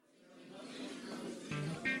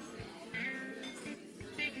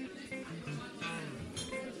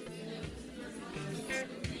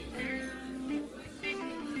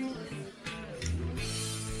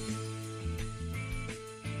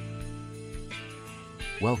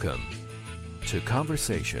Welcome to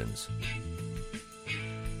Conversations.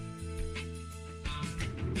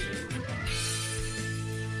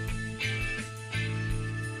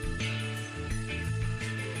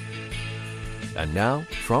 And now,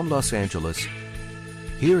 from Los Angeles,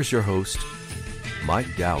 here's your host, Mike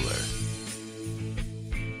Dowler.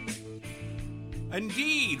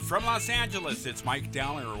 Indeed, from Los Angeles, it's Mike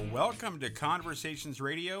Dowler. Welcome to Conversations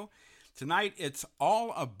Radio. Tonight, it's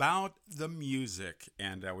all about the music,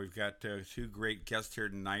 and we've got two great guests here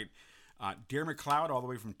tonight. Daire McLeod, all the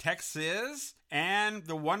way from Texas, and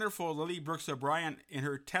the wonderful Lily Brooks O'Brien in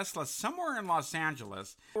her Tesla somewhere in Los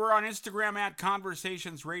Angeles. We're on Instagram at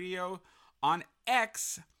Conversations Radio, on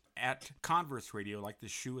X at Converse Radio, like the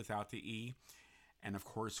shoe without the E. And of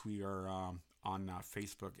course, we are on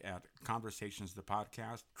Facebook at Conversations the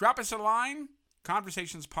Podcast. Drop us a line,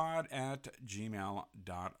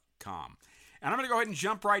 conversationspod@gmail.com. And I'm going to go ahead and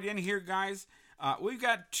jump right in here, guys. We've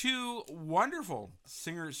got two wonderful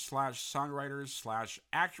singers slash songwriters slash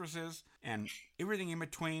actresses and everything in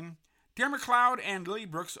between. Daire McLeod and Lily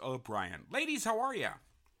Brooks O'Brien. Ladies, how are you?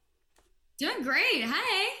 Doing great.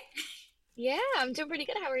 Hi. Yeah, I'm doing pretty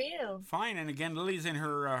good. How are you? Fine. And again, Lily's in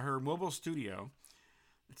her mobile studio.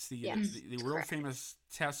 It's the world famous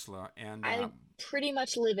Tesla, and I pretty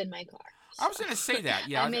much live in my car. I was going to say that.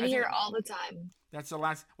 Yeah, I'm in here all the time. That's the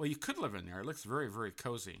last. Well, you could live in there. It looks very, very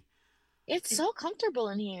cozy. It's so comfortable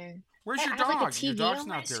in here. Where's your I have, dog? like, a TV Your dog's on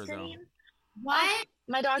not my there screen. though. What?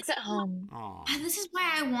 My dog's at home. Oh. This is why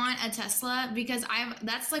I want a Tesla, because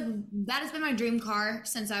that has been my dream car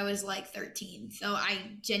since I was like 13. So I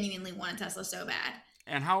genuinely want a Tesla so bad.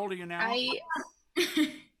 And how old are you now?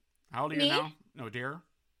 How old are you Me? now? No, Daire.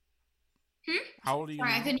 How old are you Sorry,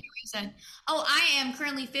 now? I couldn't hear what you said. Oh, I am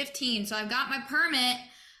currently 15, so I've got my permit,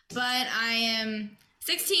 but I am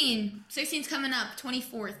 16. 16's coming up,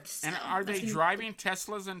 24th. So And are they driving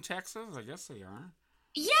Teslas in Texas? I guess they are.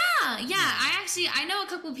 Yeah. I know a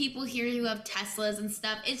couple people here who have Teslas and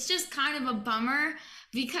stuff. It's just kind of a bummer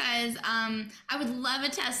because I would love a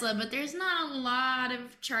Tesla, but there's not a lot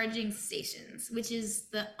of charging stations, which is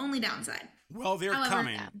the only downside. Well, they're However,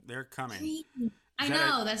 coming. They're coming. I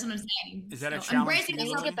know, that's what I'm saying. Is that a So, challenge embracing for you,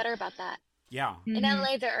 Things Lily? get better about that. Yeah. In Mhm.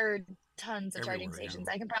 LA, there are tons of charging Everywhere, yeah. stations.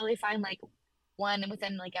 I can probably find like one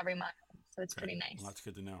within like every mile, so it's pretty nice. Well, that's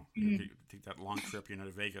good to know. Mhm. You take that long trip,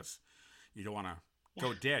 to Vegas. You don't want to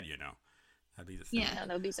go dead, That'd be the thing. Yeah. No,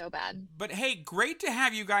 that would be so bad. But hey, great to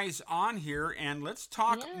have you guys on here, and let's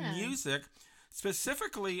talk Yeah. music.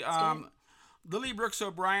 Specifically, do Lily Brooks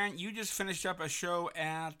O'Brien, you just finished up a show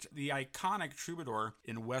at the iconic Troubadour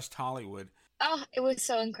in West Hollywood. Oh, it was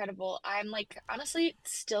so incredible. I'm like honestly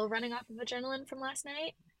still running off of adrenaline from last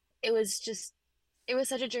night. It was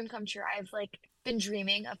such a dream come true. I've like been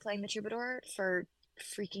dreaming of playing the Troubadour for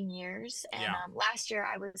freaking years. And Yeah. last year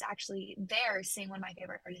I was actually there seeing one of my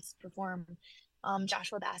favorite artists perform,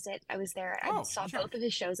 Joshua Bassett. I was there. I saw yeah. both of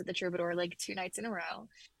his shows at the Troubadour like 2 nights in a row.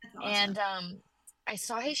 That's awesome. And I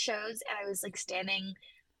saw his shows and I was like standing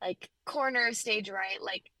like corner of stage right,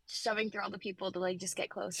 like shoving through all the people to like just get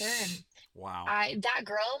closer. And Wow. that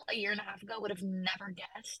girl a year and a half ago would have never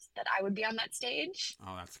guessed that I would be on that stage.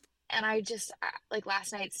 Oh, that's And I just like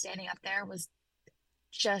last night standing up there was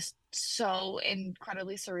just so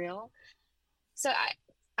incredibly surreal. So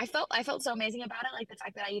I felt so amazing about it. Like the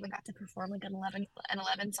fact that I even got to perform like an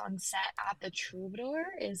 11 song set at the Troubadour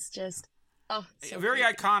is just so very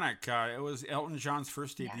crazy. iconic. It was Elton John's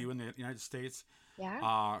first debut in the United States.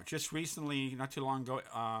 Yeah. Just recently, not too long ago,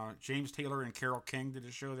 James Taylor and Carole King did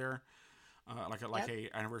a show there, like a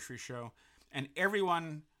anniversary show, and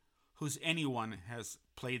everyone who's anyone has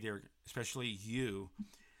played there, especially you.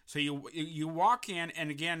 So you walk in,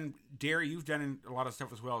 and again, Daire, you've done a lot of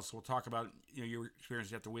stuff as well. So we'll talk about your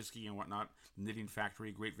experience at the Whiskey and whatnot, Knitting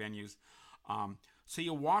Factory, great venues. So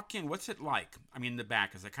you walk in, what's it like? I mean, the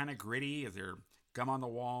back, is it kind of gritty? Is there gum on the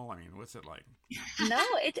wall? I mean, what's it like? No,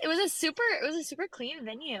 it was a super clean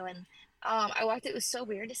venue, and I walked. It was so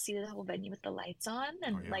weird to see the whole venue with the lights on,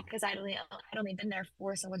 and Oh, yeah. like because I'd only been there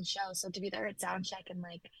for someone's show, so to be there at sound check and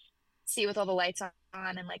like see with all the lights on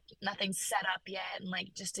and like nothing's set up yet, and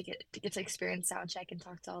like just to get to experience sound check and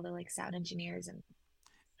talk to all the like sound engineers and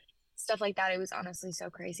stuff like that. It was honestly so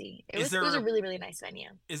crazy. It was a really, really nice venue.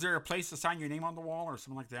 Is there a place to sign your name on the wall or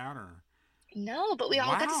something like that, or? No, but we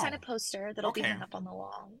all got to sign Wow. a poster that'll be Okay. hung up on the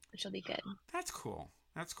wall, which will be good. That's cool.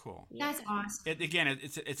 That's cool. Yeah. That's awesome.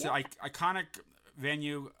 It's an iconic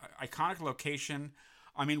venue, iconic location.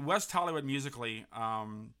 I mean, West Hollywood musically,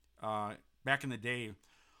 back in the day,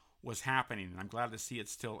 was happening. I'm glad to see it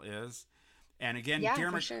still is. And again, Yeah,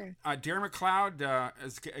 Daire for sure. Daire McLeod,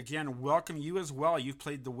 is, again, welcome you as well. You've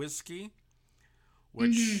played the Whiskey.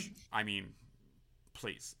 which I mean,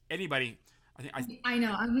 please, anybody. I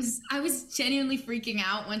know. I was genuinely freaking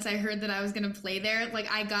out once I heard that I was gonna play there.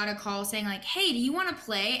 Like I got a call saying like, "Hey, do you want to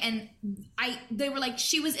play?" And they were like,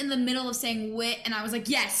 she was in the middle of saying "wit," and I was like,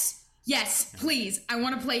 "Yes, please, I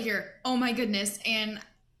want to play here." Oh my goodness! And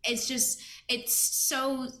it's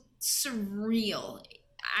so surreal.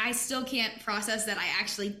 I still can't process that I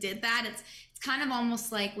actually did that. It's kind of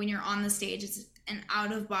almost like when you're on the stage, it's an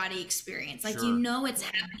out of body experience. Like Sure. it's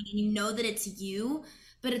happening, you know that it's you.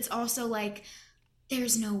 But it's also like,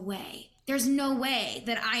 there's no way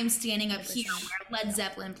that I'm standing up here where Led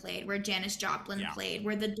Zeppelin played, where Janis Joplin played,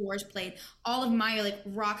 where The Doors played, all of my like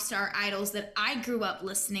rock star idols that I grew up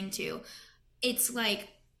listening to. It's like,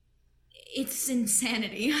 it's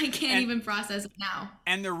insanity. I can't even process it now.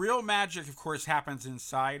 And the real magic, of course, happens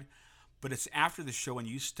inside, but it's after the show when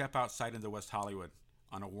you step outside into West Hollywood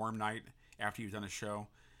on a warm night after you've done a show.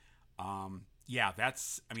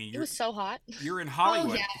 That's. I mean, it was so hot. You're in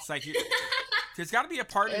Hollywood. Oh, yeah. It's like there's got to be a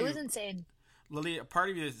part of you. It was insane. Lily, a part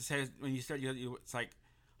of you that says when you start, it's like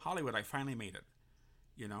Hollywood. I finally made it.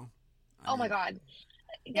 You know. Oh my God.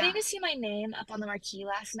 Getting to see my name up on the marquee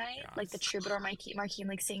last night, like the Troubadour marquee, and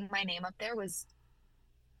like seeing my name up there was,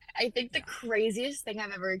 I think, the craziest thing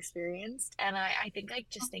I've ever experienced. And I think like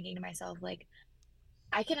just thinking to myself, like,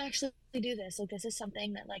 I can actually do this. Like, this is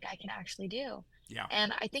something that like I can actually do. Yeah.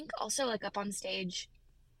 And I think also like up on stage,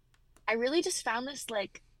 I really just found this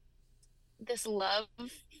like this love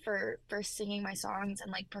for singing my songs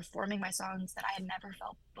and like performing my songs that I had never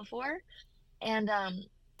felt before. And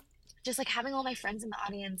just like having all my friends in the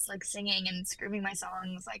audience like singing and screaming my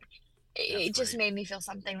songs, like it just made me feel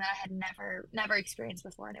something that I had never experienced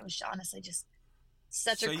before. And it was honestly just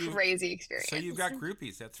such a crazy experience. So you've got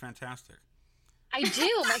groupies. That's fantastic. I do.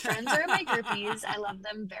 My friends are my groupies. I love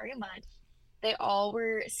them very much. They all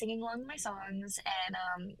were singing along my songs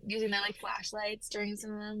and using their like flashlights during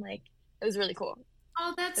some of them. Like, it was really cool.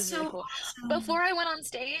 Oh, that's so really cool. awesome. Before I went on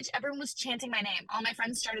stage, everyone was chanting my name. All my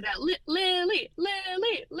friends started out, Lily.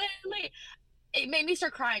 It made me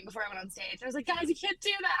start crying before I went on stage. I was like, guys, you can't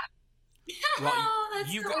do that. Well,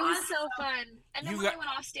 that's you so got- It awesome. was so fun. And then when I went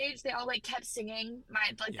off stage, they all like kept singing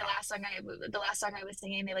the last song I was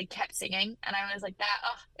singing. They like kept singing, and I was like that.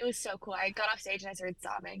 Oh, it was so cool. I got off stage and I started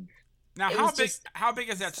sobbing. Now, It how was big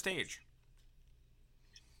is that stage?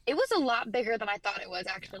 It was a lot bigger than I thought it was,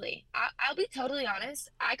 actually. I'll be totally honest.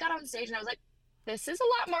 I got on stage and I was like, this is a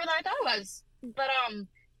lot more than I thought it was. But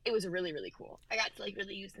it was really, really cool. I got to like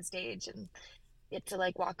really use the stage and get to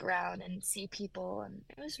like walk around and see people, and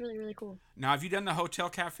it was really, really cool. Now, have you done the Hotel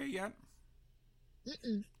Cafe yet?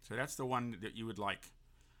 Mm-mm. So that's the one that you would like.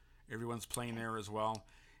 Everyone's playing there as well,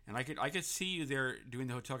 and I could see you there doing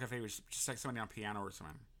the Hotel Cafe with just like somebody on piano or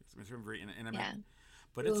something. It's very intimate. Yeah.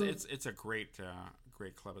 But it's a great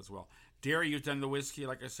club as well. Daire, you've done the whiskey.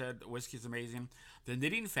 Like I said, the whiskey's amazing. The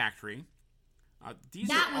Knitting Factory. These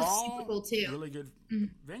That are was all super cool, too. really good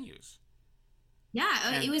venues.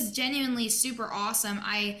 Yeah, it was genuinely super awesome.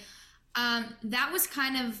 That was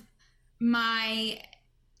kind of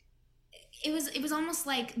it was almost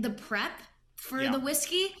like the prep for the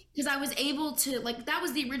whiskey, because I was able to, like, that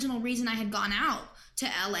was the original reason I had gone out to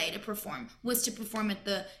LA to perform, was to perform at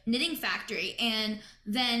the Knitting Factory. And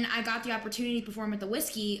then I got the opportunity to perform at the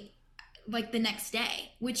whiskey like the next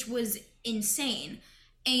day, which was insane.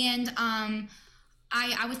 And I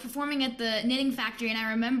was performing at the Knitting Factory, and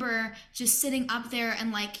I remember just sitting up there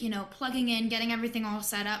and like, plugging in, getting everything all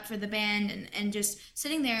set up for the band, and just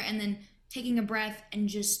sitting there and then taking a breath and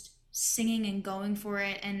just singing and going for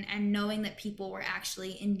it, and knowing that people were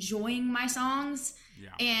actually enjoying my songs,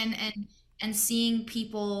 and seeing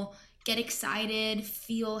people get excited,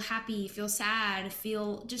 feel happy, feel sad,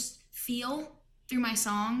 feel through my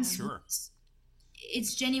songs. Sure.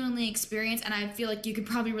 It's genuinely experience, and I feel like you could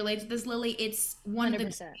probably relate to this, Lily. It's one 100%.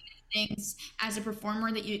 Of the things as a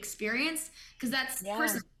performer that you experience, because that's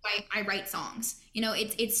personally why I write songs.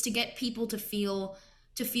 It's to get people to feel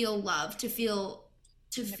love, to feel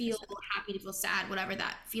 100%. Happy, to feel sad, whatever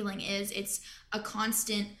that feeling is. It's a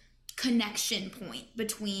constant connection point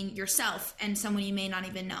between yourself and someone you may not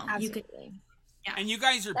even know. Absolutely. Yeah. And you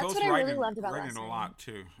guys are both writing a lot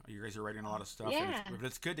too. You guys are writing a lot of stuff. Yeah. But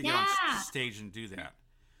it's good to get on stage and do that,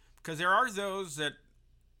 because there are those that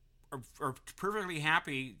are perfectly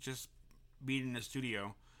happy just being in the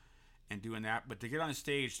studio and doing that. But to get on a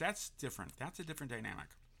stage, that's different. That's a different dynamic.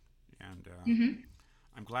 And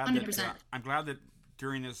I'm glad 100%. That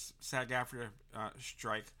during this SAG-AFTRA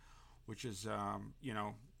strike, which is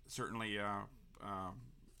certainly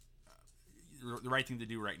the right thing to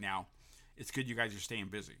do right now. It's good you guys are staying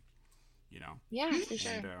busy, You know. Yeah, for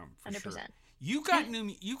sure. And, for 100%. sure. You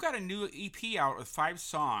got a new EP out with 5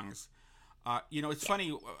 songs. It's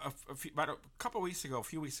funny. About a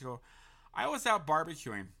few weeks ago, I was out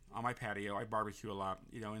barbecuing on my patio. I barbecue a lot.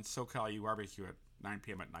 In SoCal, you barbecue at 9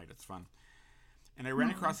 p.m. at night. It's fun. And I ran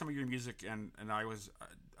across some of your music, and I was,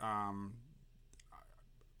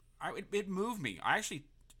 it moved me. I actually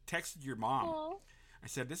texted your mom. Aww. I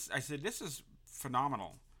said this is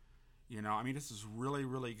phenomenal. This is really,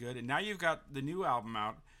 really good. And now you've got the new album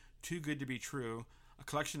out, Too Good to Be True, a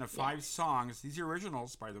collection of 5 songs. These are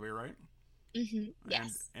originals, by the way, right? Mm-hmm.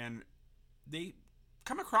 Yes. And they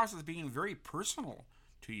come across as being very personal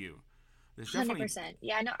to you. There's 100%.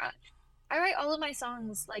 Yeah, I know. I write all of my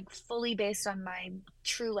songs like fully based on my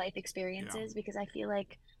true life experiences because I feel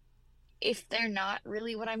like if they're not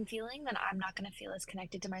really what I'm feeling, then I'm not going to feel as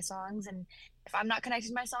connected to my songs. And if I'm not connected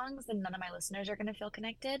to my songs, then none of my listeners are going to feel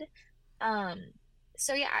connected.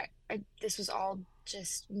 So yeah, this was all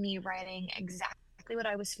just me writing exactly what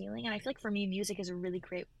I was feeling. And I feel like for me, music is a really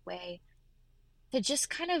great way to just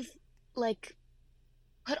kind of like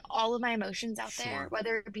put all of my emotions out there,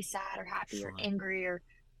 whether it be sad or happy or angry or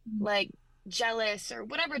like jealous or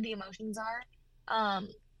whatever the emotions are.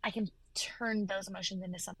 I can turn those emotions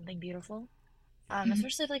into something beautiful.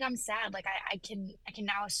 Especially if like I'm sad, like I can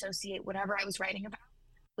now associate whatever I was writing about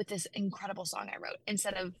with this incredible song I wrote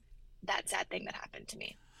instead of that sad thing that happened to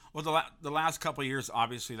me. Well, the last couple of years,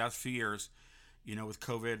 obviously, last few years, with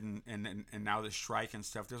COVID and now the strike and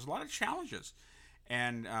stuff, there's a lot of challenges.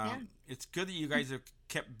 And it's good that you guys have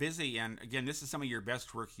kept busy. And again, this is some of your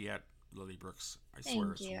best work yet, Lily Brooks. I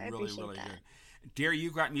swear, it's really, really good. Daire, you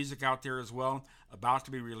got music out there as well, about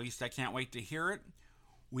to be released. I can't wait to hear it.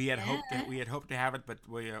 We had hoped to have it, but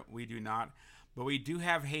we do not. But we do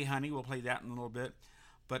have Hey Honey. We'll play that in a little bit.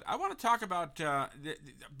 But I want to talk about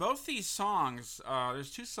both these songs.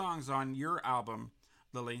 There's 2 songs on your album,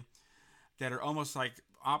 Lily, that are almost like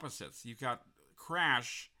opposites. You've got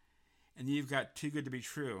Crash, and you've got Too Good to Be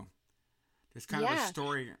True. There's kind of a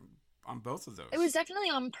story on both of those. It was definitely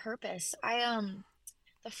on purpose.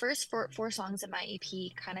 The first four songs of my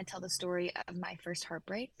EP kind of tell the story of my first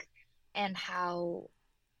heartbreak and how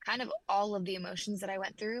kind of all of the emotions that I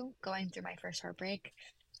went through going through my first heartbreak.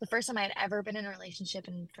 The first time I had ever been in a relationship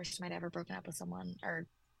and first time I'd ever broken up with someone or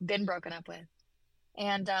been broken up with.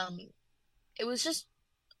 And it was just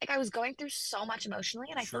like I was going through so much emotionally,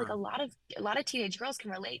 and I feel like a lot of teenage girls can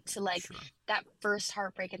relate to like that first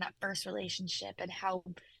heartbreak and that first relationship and how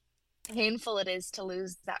painful it is to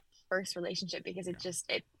lose that first relationship because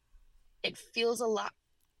it feels a lot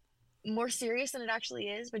more serious than it actually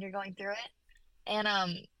is when you're going through it. And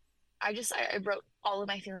I wrote all of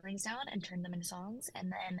my feelings down and turned them into songs.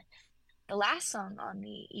 And then the last song on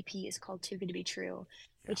the EP is called Too Good to Be True,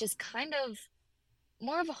 which is kind of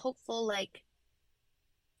more of a hopeful, like,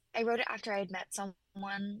 I wrote it after I had met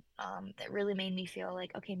someone that really made me feel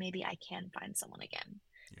like, okay, maybe I can find someone again.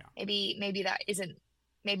 Yeah. Maybe that isn't,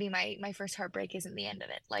 maybe my first heartbreak isn't the end of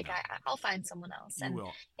it. Like I'll find someone else. And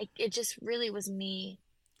it just really was me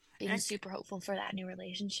being super hopeful for that new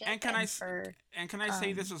relationship. And can I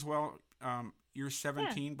say this as well? You're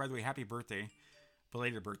 17, by the way. Happy birthday,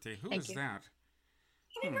 belated birthday. Who is that?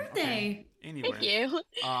 Happy birthday! Okay. Anyway, thank you.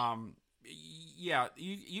 Yeah,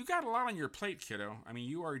 you got a lot on your plate, kiddo. I mean,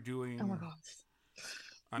 you are doing. Oh my gosh.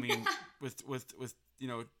 I mean, with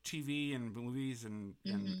TV and movies and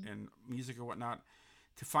music and whatnot,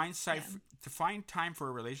 to find time for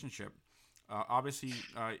a relationship. Obviously,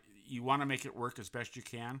 you want to make it work as best you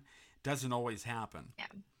can. Doesn't always happen. Yeah.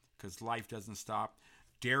 Because life doesn't stop.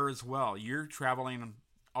 Daire as well. You're traveling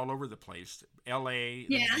all over the place. L.A.,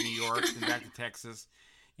 New York, and back to Texas.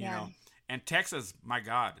 You know. And Texas, my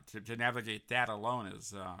God, to navigate that alone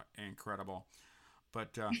is incredible.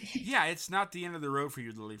 But, it's not the end of the road for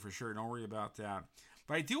you, Lily, for sure. Don't worry about that.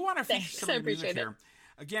 But I do want to feature some of the music here.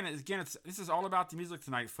 Again, this is all about the music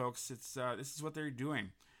tonight, folks. This is what they're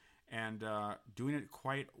doing, and doing it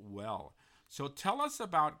quite well. So tell us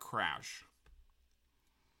about Crash.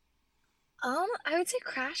 I would say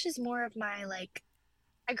Crash is more of my, like,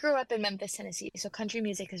 I grew up in Memphis, Tennessee, so country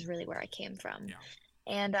music is really where I came from. Yeah.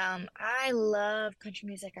 And I love country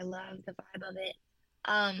music. I love the vibe of it.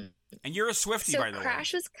 And you're a Swiftie, by the way. So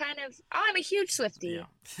Crash was kind of, I'm a huge Swiftie.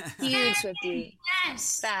 Yeah. Huge Swiftie.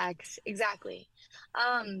 Yes. Facts. Exactly.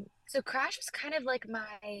 So Crash was kind of like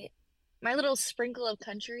my little sprinkle of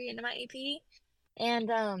country into my EP.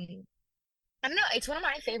 And I don't know, it's one of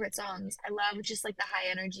my favorite songs. I love just like the high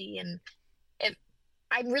energy, and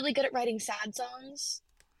I'm really good at writing sad songs.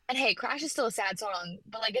 And hey, Crash is still a sad song,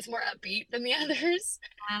 but like it's more upbeat than the others.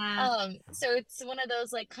 So it's one of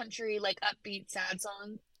those like country, like upbeat sad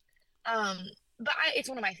songs. Um, but it's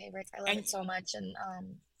one of my favorites. I love And it so much. And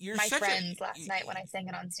you're my such friends last night when I sang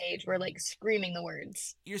it on stage were like screaming the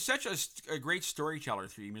words. you're such a great storyteller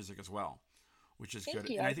through your music as well, which is Thank good.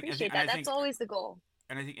 you. And I I appreciate think, and that. I That's think, always the goal.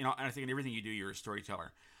 and I think, and I think in everything you do, you're a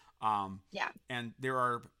storyteller. Um, Yeah. and there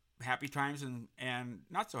are happy times and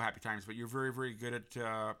not so happy times, but you're very, very good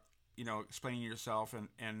at, explaining yourself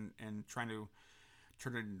and trying to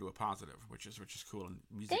turn it into a positive, which is cool. And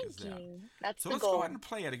music is Thank that. you. That's So the let's go goal. ahead and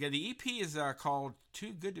play it again. The EP is called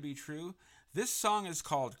Too Good to Be True. This song is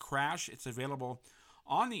called Crash. It's available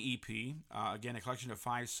on the EP. Again, a collection of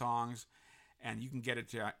 5 songs, and you can get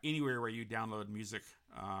it anywhere where you download music.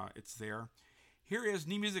 It's there. Here is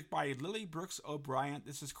new music by Lily Brooks O'Brien.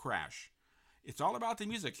 This is Crash. It's all about the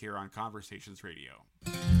music here on Conversations Radio.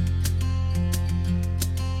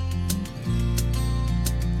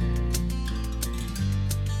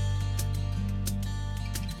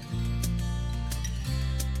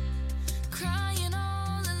 Crying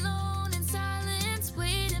all alone in silence,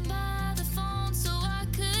 waiting by the phone so I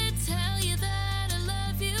could tell you that I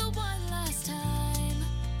love you one last time.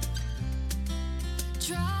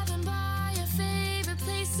 Driving by your favorite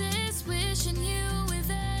places, wishing you were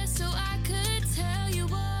there so I could tell you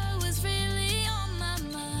what was really on my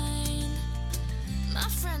mind. My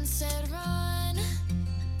friend said run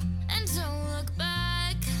and don't look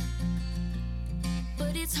back,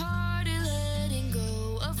 but it's harder letting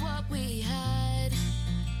go of what we had.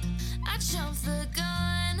 I jumped the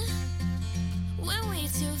gun, went way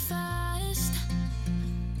too fast.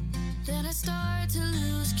 Then I start to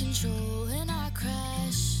lose control and I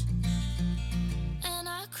crash. And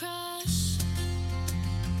I crash.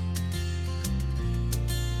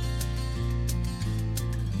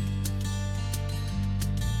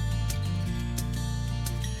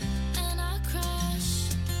 And I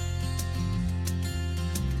crash.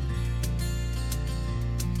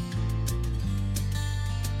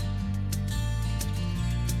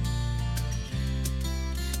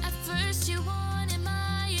 At first you wanted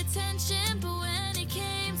my attention, but when it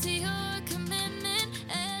came to your commitment,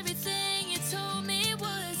 everything you told me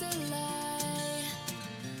was a lie.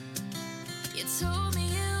 You told me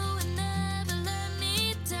you would never let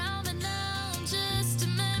me down, but now I'm just a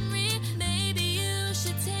memory. Maybe you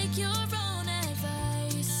should take your own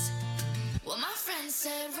advice. Well, my friend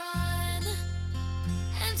said run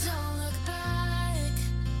and don't look back,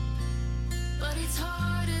 but it's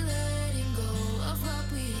harder letting go of what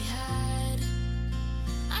we had.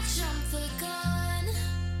 I jumped the gun,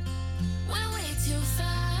 went way too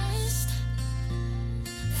fast.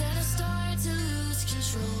 Then I start to lose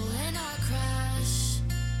control and I crash.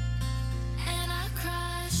 And I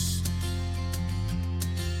crash.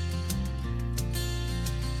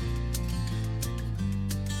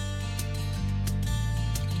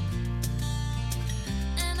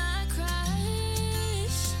 And I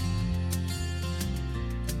crash.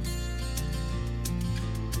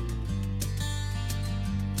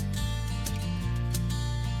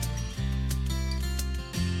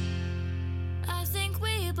 I think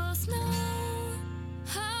we both know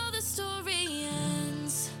how the story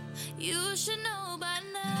ends. You should know by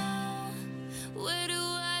now. Where do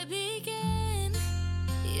I begin?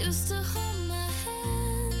 Used to hold my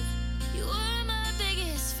hand. You were my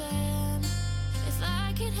biggest fan. If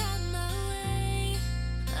I could have my way,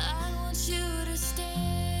 I want you to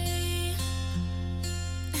stay.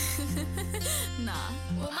 Nah.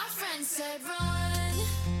 Well, my friend said run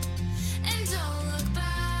and don't look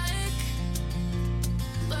back,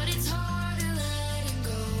 but it's harder letting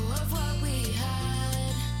go of what we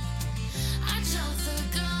had. I jumped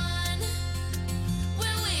the gun,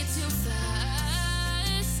 went way too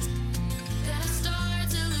fast. Then I start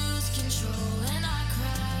to lose control and I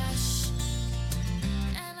crash.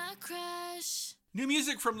 And I crash. New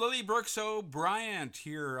music from Lily Brooks O'Brien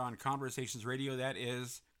here on Conversations Radio. That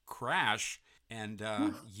is Crash. And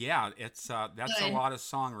yeah, it's that's a Good. lot of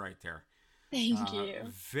song right there. Thank you.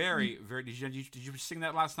 Very, very. Did you sing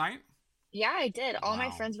that last night? Yeah, I did. All my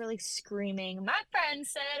Wow. friends were like screaming, my friend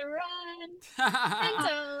said run and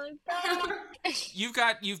don't look back.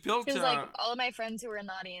 You've built It was like all of my friends who were in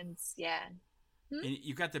the audience. Yeah. and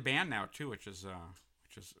you've got the band now too, which is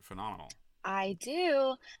phenomenal. I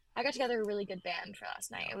do. I got together a really good band for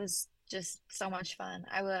last night. It was just so much fun.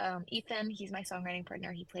 Ethan, he's my songwriting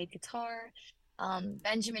partner. He played guitar.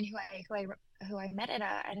 Benjamin, who I met at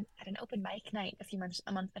an open mic night a few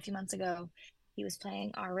months ago. He was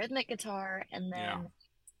playing our rhythmic guitar, and then Yeah.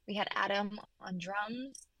 we had Adam on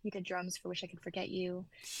drums. He did drums for Wish I Could Forget You.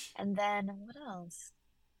 And then what else?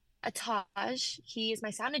 Ataj, he is my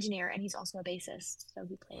sound engineer, and he's also a bassist, so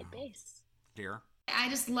he played bass. Daire. I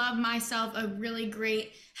just love myself a really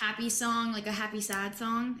great happy song, like a happy sad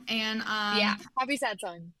song. And Yeah, happy sad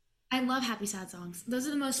song. I love happy sad songs. Those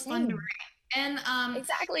are the most fun to Same. write. And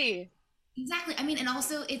Exactly. exactly. I mean, and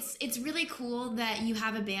also it's really cool that you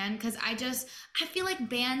have a band because I feel like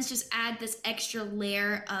bands just add this extra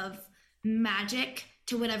layer of magic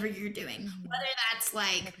to whatever you're doing. Whether that's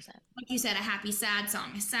like you said, a happy sad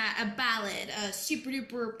song, a ballad, a super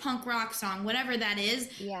duper punk rock song, whatever that is,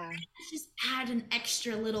 Yeah, just add an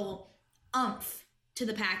extra little umph to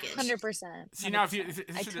the package. 100%. See, now,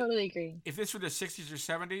 I totally agree. if this were the 60s or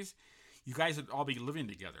 70s, you guys would all be living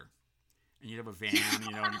together. And you'd have a van,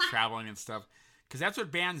 and traveling and stuff. Because that's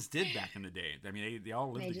what bands did back in the day. I mean, they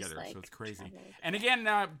all lived together, so it's crazy. And again,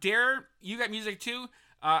 Daire, you got music too.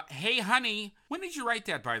 Hey Honey, when did you write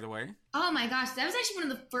that, by the way? Oh my gosh, that was actually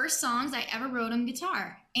one of the first songs I ever wrote on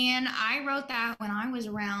guitar. And I wrote that when I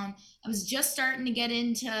was just starting to get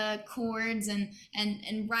into chords and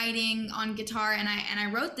writing on guitar. And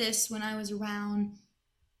I wrote this when I was around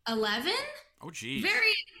 11. Oh, geez.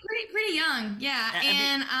 Pretty young. Yeah.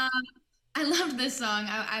 And I loved this song.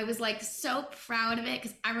 I was like so proud of it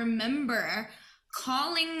because I remember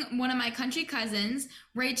calling one of my country cousins,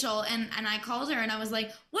 Rachel, and I called her and I was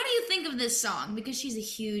like, what do you think of this song? Because she's a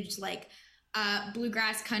huge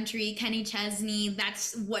bluegrass country, Kenny Chesney,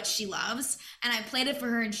 that's what she loves. And I played it for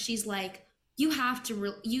her and she's like, you have to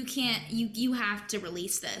release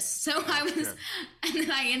this. So and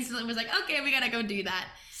then I instantly was like, okay, we gotta go do that.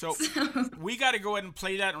 So we got to go ahead and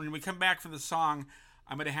play that. When we come back from the song,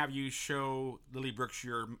 I'm going to have you show Lily Brooks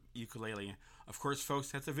your ukulele. Of course,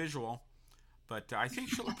 folks, that's a visual, but I think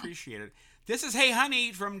she'll appreciate it. This is Hey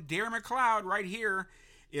Honey from Daire McLeod right here.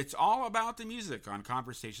 It's all about the music on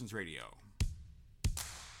Conversations Radio.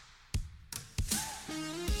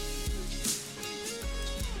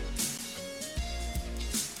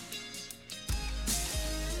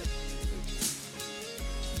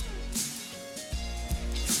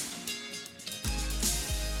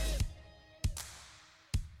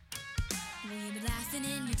 We be laughing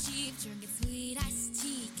in your Jeep, drinking sweet iced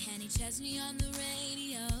tea. Kenny Chesney on the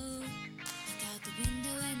radio. Look out the window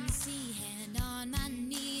and see, hand on my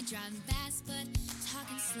knee, driving fast but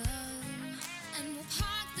talking slow. And we'll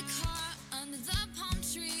park the car under the palm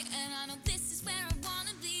tree, and I know this is where I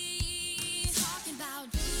wanna be. Talking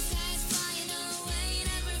about blue skies flying away,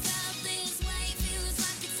 never felt this way. Feels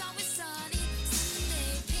like it's always sunny.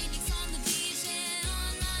 Sunday picnics on the beach and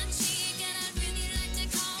on my cheek, and I'd really like to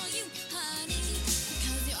call you honey,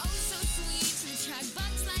 because you're oh so sweet to attract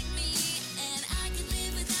bugs like me. And I could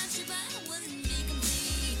live without you, but I wouldn't be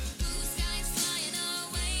complete. Blue skies flying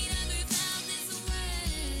away, never felt this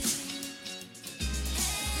way.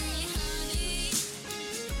 Hey honey,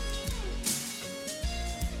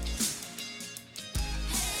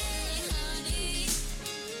 hey honey.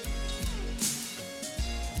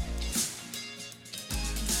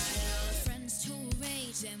 Invite all our friends to a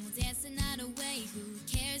rage, and we'll dance the night away. Who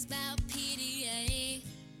cares about PDA?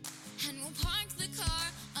 And we'll park the car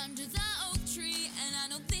under the oak tree, and I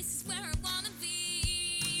know this is where I wanna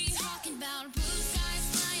be. Talking about blue skies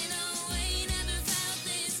flying away, never felt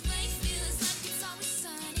this way. Feels like it's always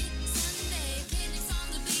sunny. Sunday picnics on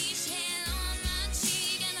the beach, hand on my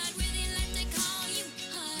cheek, and I'd really like to call you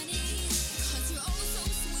honey, 'cause you're oh so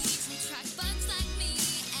sweet to attract bugs like me.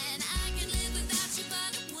 And I could live without you,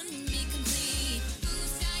 but it wouldn't be complete. Blue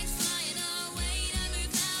skies flying away, never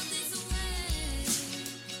felt this way.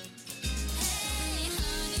 Hey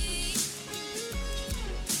honey,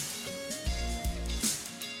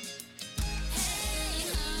 hey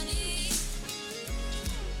honey.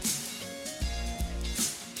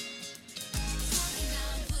 Talking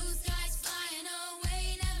about blue skies flying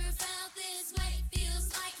away, never felt this way. Feels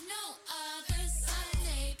like no other.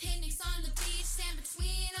 Sunday picnics on the beach, sand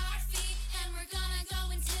between our feet, and we're gonna go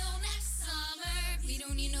until next summer. We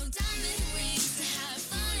don't need no diamond rings to have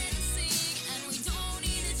fun and sing, and we don't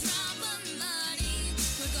need a drop of money.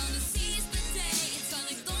 We're gonna seize the day, it's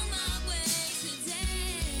gonna go my way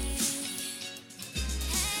today.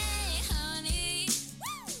 Hey honey,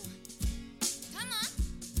 woo! Come on,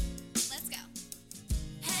 let's go.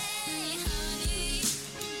 Hey honey,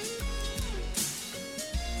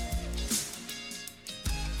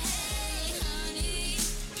 hey honey,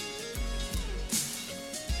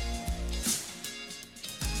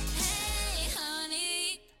 hey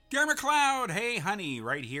honey. Daire McLeod, Hey Honey,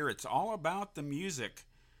 right here. It's all about the music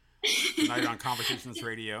tonight on Conversations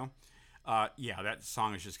Radio. Yeah, that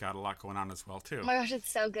song has just got a lot going on as well, too. Oh my gosh,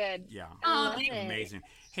 it's so good. Yeah, Oh, Love it. amazing.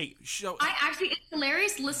 Hey, It's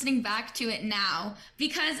hilarious listening back to it now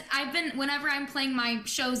because whenever I'm playing my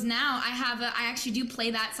shows now, I actually do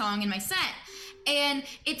play that song in my set. And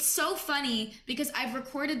it's so funny because I've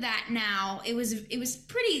recorded that now. It was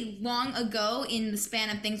pretty long ago in the span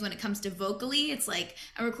of things when it comes to vocally. It's like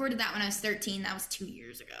I recorded that when I was 13. That was 2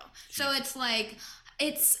 years ago. So it's like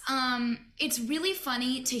it's really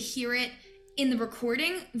funny to hear it in the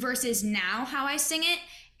recording versus now how I sing it.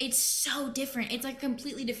 It's so different. It's like a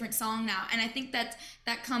completely different song now. And I think that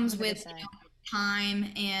comes with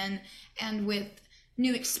time and with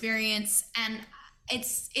new experience, and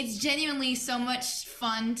it's genuinely so much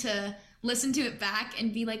fun to listen to it back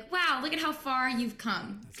and be like, wow, look at how far you've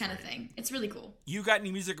come. That's kind of thing. It's really cool. You got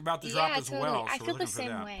any music about to drop as totally. well? I So feel we're the looking for same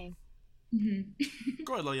that. way.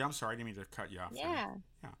 Go ahead, Lily. I'm sorry, I didn't mean to cut you off. Yeah.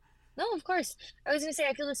 Yeah. No, of course. I was gonna say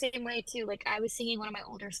I feel the same way too. Like I was singing one of my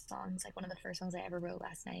older songs, like one of the first songs I ever wrote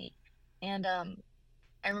last night, and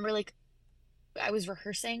I remember like I was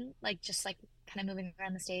rehearsing, like just like kind of moving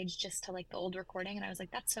around the stage just to like the old recording, and I was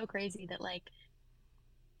like, that's so crazy that like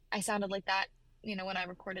I sounded like that, when I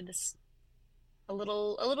recorded this a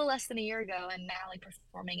little less than a year ago, and now like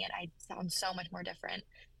performing it, I sound so much more different.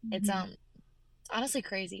 It's honestly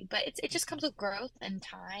crazy, but it just comes with growth and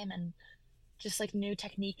time and just like new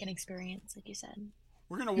technique and experience, like you said.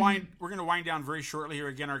 We're gonna wind down very shortly here.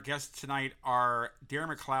 Again, our guests tonight are Daire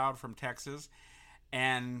McLeod from Texas,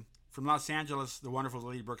 and from Los Angeles, the wonderful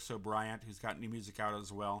Lily Brooks O'Brien, who's got new music out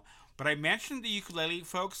as well. But I mentioned the ukulele,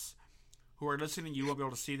 folks who are listening. You won't be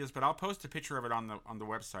able to see this, but I'll post a picture of it on the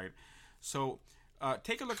website. So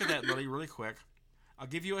take a look at that, Lily, really quick. I'll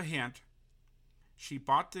give you a hint. She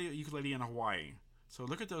bought the ukulele in Hawaii, so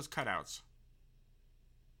look at those cutouts.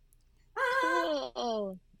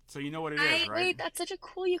 Oh, So you know what it is, right? wait, that's such a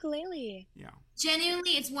cool ukulele. Yeah.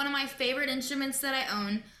 Genuinely, it's one of my favorite instruments that I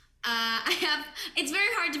own. It's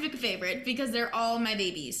very hard to pick a favorite because they're all my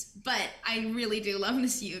babies, but I really do love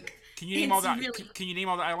this uke. Can you name all the Can you name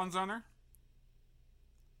all the islands on there?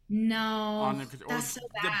 No, that's so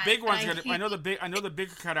bad. The big one's gonna. I know the big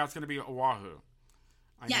cutout's gonna be Oahu.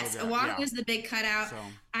 Yes, Oahu is the big cutout. So.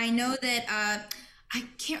 I know that. I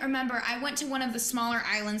can't remember. I went to one of the smaller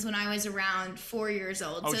islands when I was around 4 years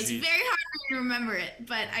old, so it's very hard for me to remember it.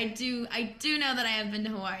 But I do know that I have been to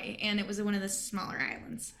Hawaii, and it was one of the smaller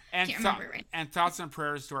islands. And can't remember it right. And thoughts and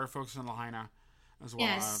prayers to our folks in Lahaina as well.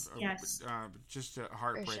 Yes. Just a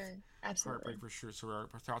heartbreak. For sure. Absolutely. Heartbreak for sure. So our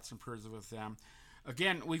thoughts and prayers are with them.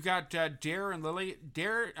 Again, we've got Daire and Lily.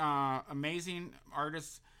 Daire, amazing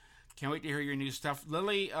artists. Can't wait to hear your new stuff.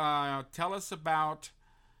 Lily, tell us about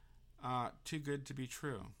Too Good to Be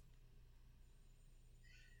True.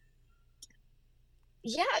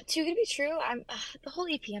 Yeah, Too Good to Be True. I'm the whole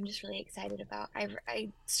EP. I'm just really excited about. I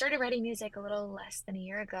started writing music a little less than a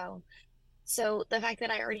year ago, so the fact that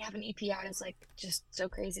I already have an EP out is like just so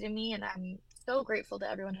crazy to me, and I'm so grateful to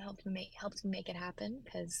everyone who helped me make it happen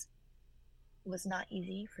because it was not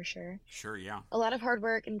easy for sure. Sure, yeah. A lot of hard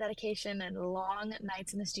work and dedication and long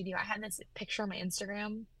nights in the studio. I had this picture on my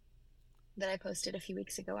Instagram that I posted a few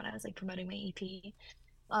weeks ago when I was like promoting my EP. It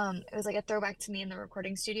was like a throwback to me in the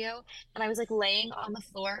recording studio, and I was like laying on the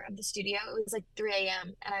floor of the studio. It was like 3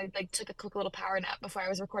 a.m. and I like took a quick little power nap before I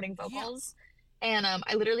was recording vocals. And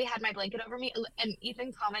I literally had my blanket over me, and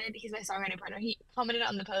Ethan commented, he's my songwriting partner, he commented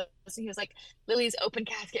on the post, and he was like, Lily's open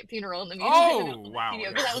casket funeral in the music wow. studio,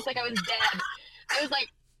 because I was like, I was dead.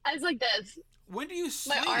 I was like this. When do you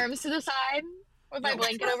sleep? My arms to the side with my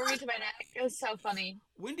blanket over me to my neck. It was so funny.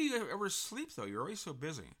 When do you ever sleep, though? You're always so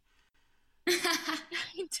busy. I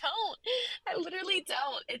don't. I literally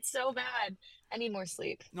don't. It's so bad. I need more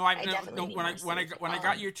sleep. No, I definitely need more sleep. When I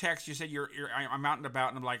got your text, you said I'm out and about,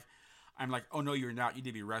 and I'm like, oh no, you're not. You need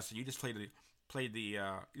to be rested. You just played the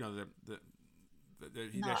No,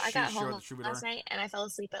 I got home last night and I fell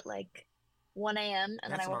asleep at like 1 a.m.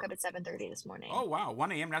 and then I woke up at 7:30 this morning. Oh wow,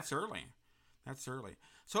 1 a.m. That's early.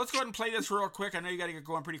 So let's go ahead and play this real quick. I know you got to get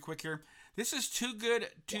going pretty quick here. This is Too Good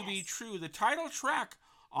to Be True, the title track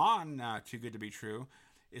on Too Good to Be True.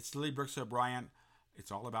 It's Lily Brooks O'Brien.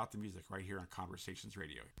 It's all about the music right here on Conversations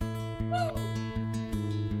Radio.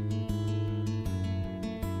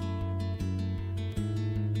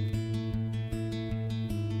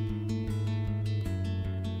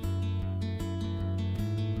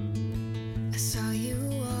 I saw you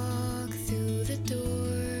walk through the door.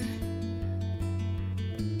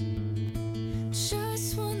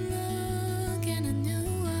 Just one look and I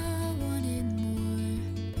knew I wanted more.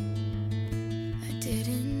 I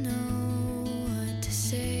didn't know what to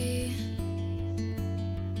say.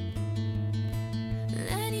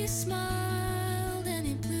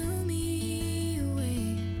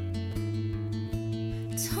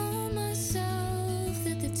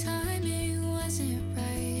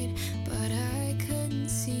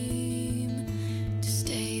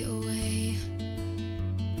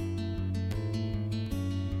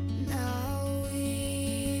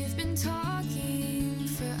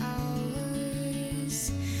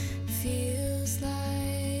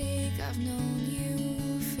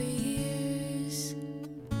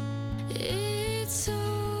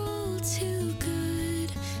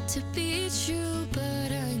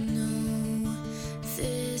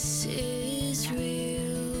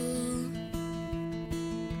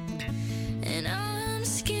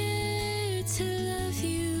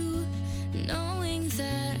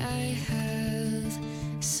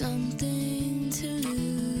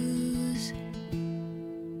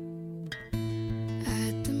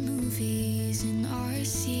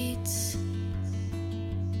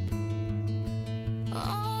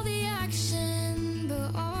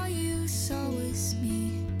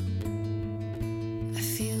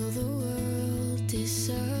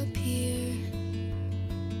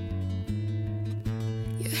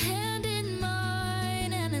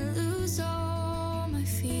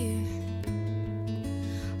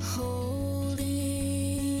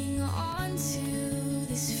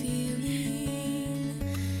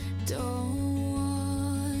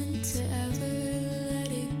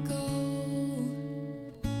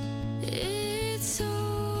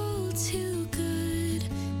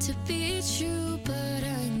 be true, but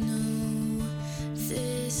I know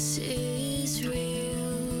this is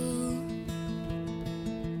real.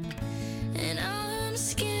 And I'm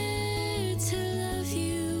scared to love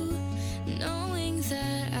you, knowing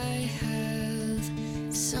that I have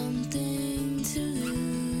something to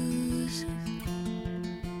lose.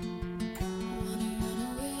 Wanna run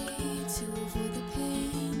away to avoid the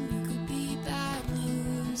pain. You could be bad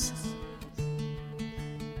news.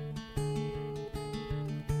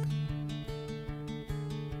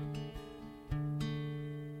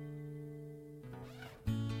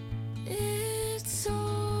 It's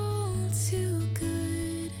all too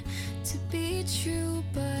good to be true,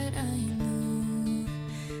 but I know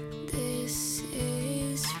this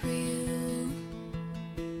is real.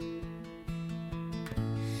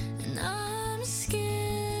 And I'm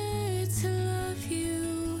scared to love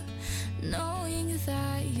you, knowing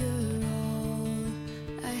that you're all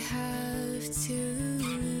I have to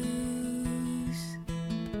lose.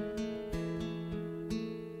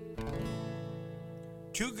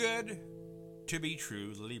 Too Good to Be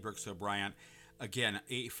True, Lily Brooks O'Brien. Again,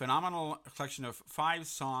 a phenomenal collection of 5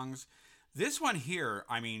 songs. This one here,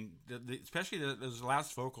 I mean, especially those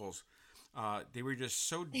last vocals, they were just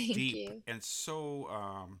so Thank deep you. and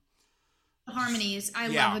so... Harmonies. I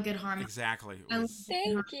yeah, love a good harmony. Exactly. It I love was-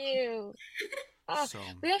 Thank you. Oh, so,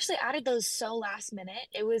 we actually added those so last minute.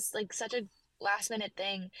 It was like such a last minute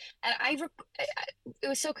thing, and it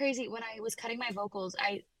was so crazy when I was cutting my vocals.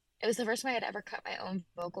 It was the first time I had ever cut my own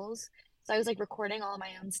vocals, so I was like recording all of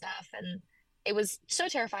my own stuff, and it was so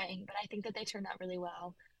terrifying. But I think that they turned out really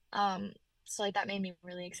well. So like that made me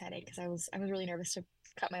really excited because I was really nervous to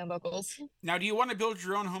cut my own vocals. now, do you want to build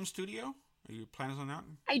your own home studio? Are you planning on that?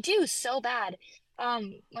 I do so bad.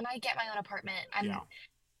 When I get my own apartment, I'm Yeah.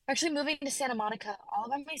 actually moving to Santa Monica all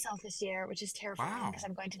by myself this year, which is terrifying Wow. because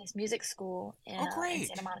I'm going to this music school in great.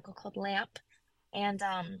 Santa Monica called Lamp, and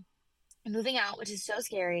I'm moving out, which is so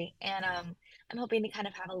scary. And I'm hoping to kind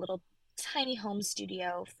of have a little tiny home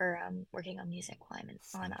studio for working on music while I'm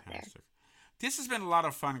out there. Fantastic. This has been a lot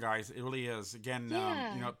of fun, guys. It really is. Again,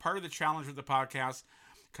 Yeah. you know, part of the challenge with the podcast,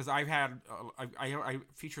 because I've had, I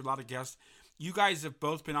featured a lot of guests. You guys have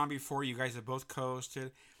both been on before. You guys have both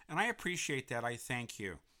co-hosted, and I appreciate that. I thank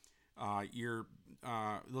you. You're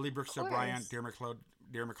Lily Brooks O'Brien, Daire McLeod.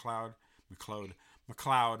 It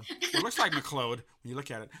looks like McLeod when you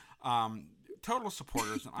look at it. Total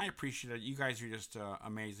supporters, and I appreciate it. You guys are just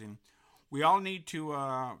amazing. We all need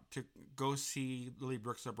to go see Lily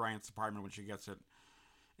Brooks O'Brien's apartment when she gets it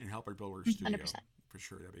and help her build her studio. 100%. For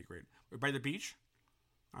sure, that'd be great. By the beach,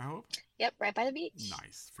 I hope. Yep, right by the beach.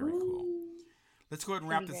 Nice, very cool. Let's go ahead and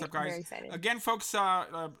wrap That'd be this up, great. I'm guys. very excited. Again, folks,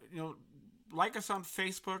 like us on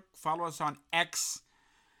Facebook, follow us on X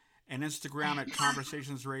and Instagram at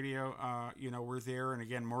Conversations Radio. We're there, and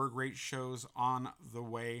again, more great shows on the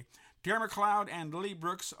way. Daire McLeod and Lily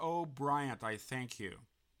Brooks O'Brien, I thank you.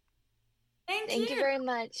 Thank you very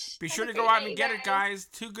much. Be Have sure a to great go out day, and get it, guys.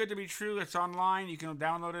 Too Good to Be True. It's online. You can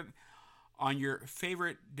download it on your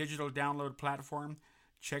favorite digital download platform.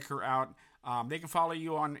 Check her out. They can follow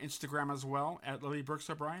you on Instagram as well at Lily Brooks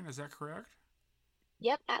O'Brien. Is that correct?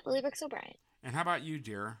 Yep, at Lily Brooks O'Brien. And how about you,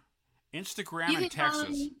 dear? Instagram You and can follow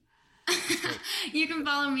Texas. me. You can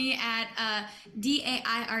follow me at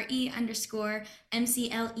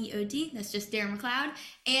DAIRE_MCLEOD. That's just Daire McLeod.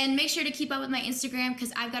 And make sure to keep up with my Instagram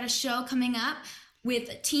because I've got a show coming up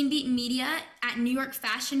with Teen Beat Media at New York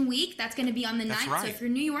Fashion Week. That's going to be on the 9th. That's right. So if you're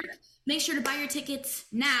in New York, make sure to buy your tickets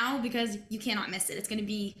now because you cannot miss it. It's going to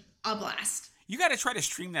be a blast. You got to try to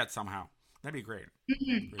stream that somehow. That'd be great.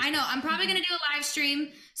 I know. I'm probably going to do a live stream.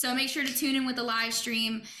 So make sure to tune in with the live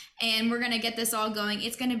stream and we're going to get this all going.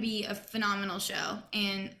 It's going to be a phenomenal show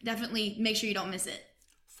and definitely make sure you don't miss it.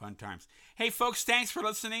 Fun times. Hey, folks, thanks for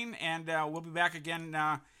listening. And we'll be back again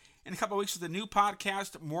in a couple of weeks with a new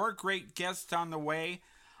podcast. More great guests on the way.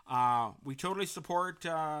 We totally support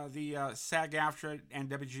the SAG-AFTRA and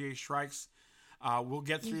WGA strikes. We'll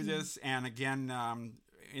get through this. And again,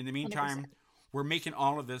 in the meantime, 100%. we're making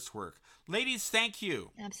all of this work. Ladies, thank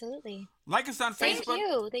you. Absolutely. Like us on Thank Facebook.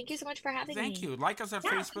 you. Thank you so much for having me. Thank you. Like us on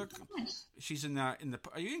Yeah, Facebook. thanks so much. She's in the.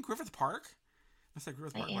 Are you in Griffith Park? That's like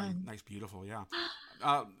Griffith I Park. Right? am. Nice, beautiful. Yeah.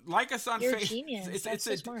 Like us on You're a Facebook. genius. That's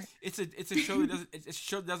so smart. It's a show that doesn't. It's a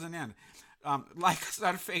show that doesn't end. Like us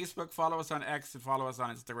on Facebook. Follow us on X and follow us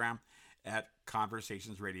on Instagram at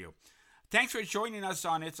Conversations Radio. Thanks for joining us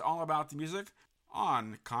on It's All About the Music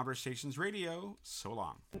on Conversations Radio. So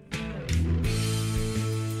long.